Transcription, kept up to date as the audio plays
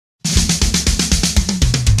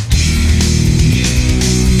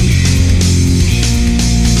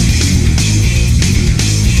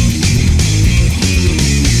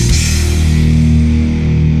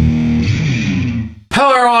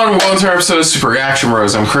welcome to our episode of Super Reaction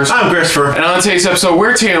Bros. I'm Chris. I'm Christopher. And on today's episode,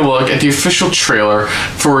 we're taking a look at the official trailer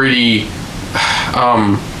for the,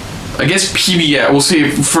 I guguess PBS. We'll see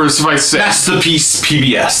for suffice to say. Masterpiece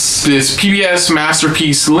PBS. This PBS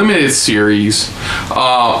Masterpiece Limited Series,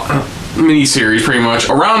 mini-series pretty much,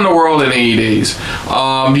 Around the World in 80 Days.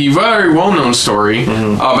 The very well-known story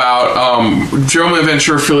about German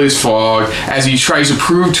adventurer Phileas Fogg as he tries to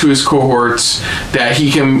prove to his cohorts that he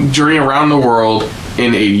can journey around the world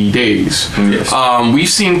in 80 days. Yes. We've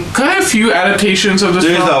seen quite a few adaptations of this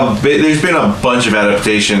film. There's been a bunch of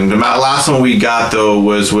adaptations. The last one we got, though,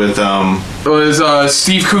 was with... It was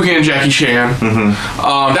Steve Coogan and Jackie Chan.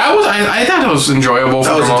 That was I thought that was enjoyable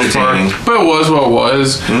for the most part, but it was what it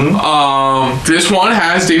was. This one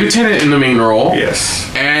has David Tennant in the main role. Yes,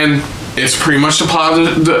 and it's pretty much the plot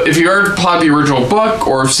of if you ever plot the original book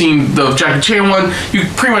or have seen the Jackie Chan one, you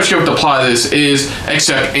pretty much get what the plot of this is,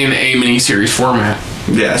 except in a mini-series format.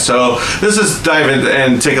 Yeah, so let's just dive in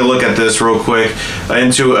and take a look at this real quick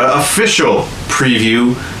into an official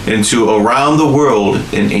preview into Around the World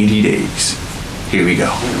in 80 Days. Here we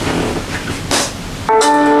go.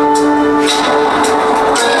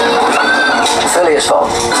 Phileas Fogg,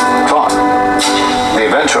 Tron, the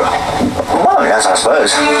adventurer. Well, yes, I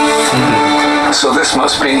suppose. So this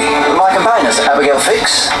must be my companions, Abigail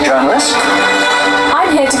Fix, journalist.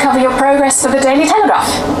 I'm here to cover your progress for the Daily Telegraph.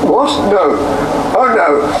 What? No. Oh,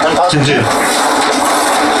 no. And possibly.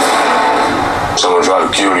 Someone tried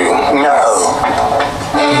to kill you? No.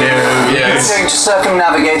 Yes. You're going to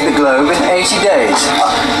circumnavigate the globe in 80 days.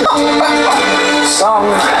 Some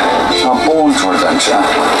are born to adventure,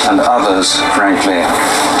 and others, frankly,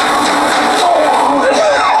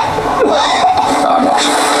 are not.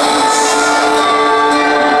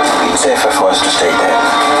 It's safer for us to stay there.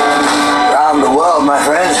 Around the world, my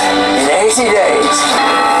friend, in 80 days.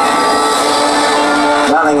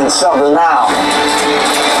 Nothing can stop us now.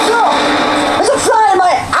 No! There's a fly in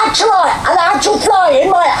my actual eye! An actual fly in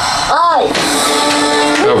my eye!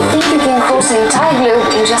 Think you can cross the entire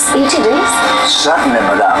globe in just 80 days? Certainly,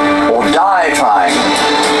 madame. Or die trying.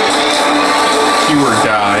 You or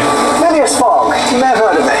die. Phileas Fogg. You may have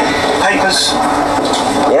heard of me. Papers?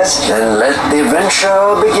 Yes, then let the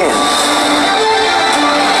adventure begin.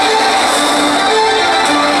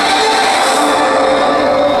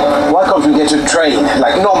 Why can't we get a train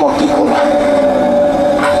like normal people?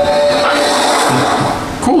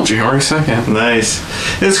 Cool, January 2nd. Nice.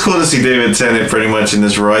 It's cool to see David Tennant pretty much in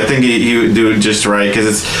this role. I think he would do it just right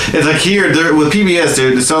because it's like here with PBS,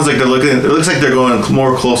 dude. It sounds like they're looking. It looks like they're going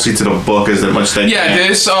more closely to the book as much they Yeah, can.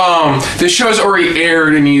 this show's already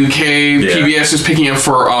aired in the UK. Yeah. PBS is picking up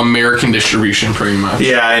for American distribution, pretty much.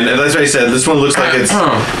 Yeah, and that's what I said. This one looks like it's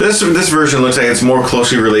this version looks like it's more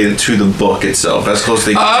closely related to the book itself. As close as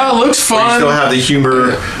they can. Looks fun. You still have the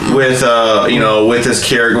humor with with his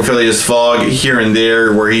character Phileas Fogg here and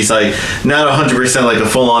there, where he's like not 100% like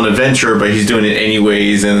a full-on adventure, but he's doing it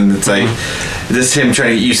anyways, and it's like this him trying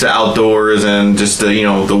to get used to outdoors and just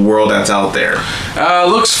the world that's out there.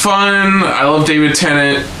 Looks fun. I love David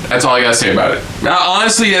Tennant. That's all I gotta say about it.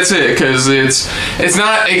 Honestly, that's it, because it's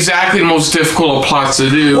not exactly the most difficult of plots to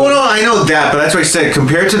do. Well, no, I know that, but that's what I said.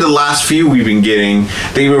 Compared to the last few we've been getting,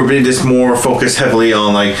 they were just more focused heavily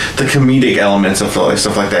on like the comedic elements of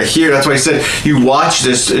stuff like that. Here, that's why I said you watch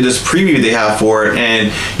this preview they have for it,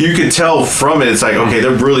 and you could tell from it. It's like okay,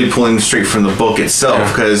 they're really pulling straight from the book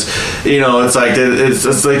itself, because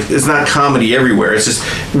it's like it's not comedy everywhere. It's just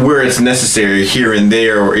where it's necessary here and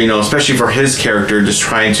there, or especially for his character, just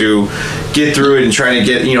trying to get through it and trying to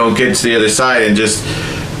get to the other side and just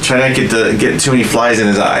try not to get too many flies in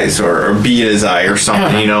his eyes or bee in his eye or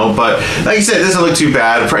something, But like you said, it doesn't look too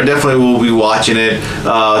bad. Definitely will be watching it.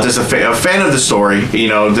 Just a fan of the story.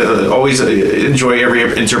 Always enjoy every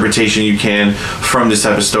interpretation you can from this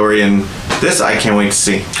type of story, and this I can't wait to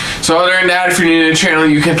see. So other than that, if you're new to the channel,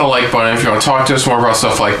 you can hit the like button. If you want to talk to us more about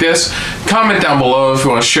stuff like this, comment down below. If you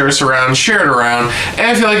want to share us around, share it around.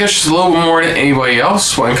 And if you like us just a little bit more than anybody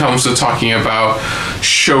else when it comes to talking about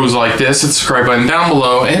shows like this, hit the subscribe button down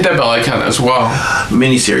below and hit that bell icon as well.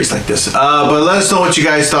 Mini-series like this. But let us know what you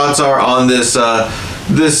guys' thoughts are on this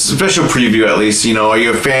this special preview, at least. Are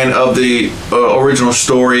you a fan of the original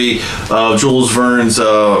story of Jules Verne's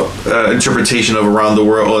interpretation of Around the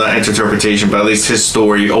World? Well, not interpretation, but at least his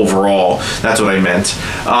story overall. That's what I meant.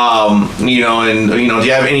 Do you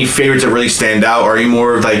have any favorites that really stand out? Are you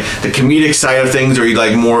more of like the comedic side of things, or are you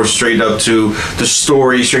like more straight up to the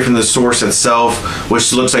story, straight from the source itself,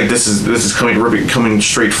 which looks like this is coming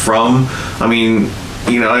straight from? I mean,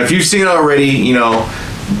 if you've seen it already,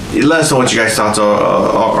 let us know what you guys' thoughts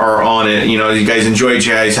are on it. You know, you guys enjoy it,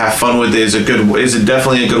 you guys have fun with it. Is it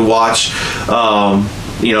definitely a good watch?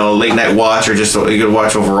 You know, late night watch, or just a good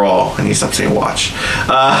watch overall. I need to stop saying watch.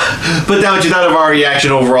 Put down what you thought of our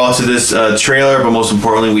reaction overall to this trailer, but most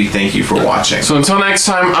importantly, we thank you for watching. So until next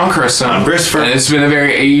time, I'm Kristen. I'm Christopher. And it's been a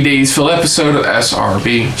very 80 Days filled episode of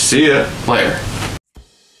SRB. See ya. Later.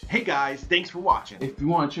 Hey guys, thanks for watching. If you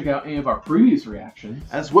want to check out any of our previous reactions,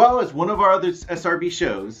 As well as one of our other SRB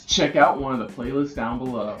shows. check out one of the playlists down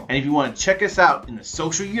below. And if you want to check us out in the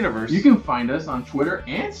social universe, You can find us on Twitter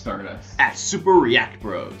and Stardust, at Super React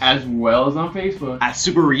Bros. as well as on Facebook. At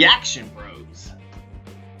Super Reaction Bros.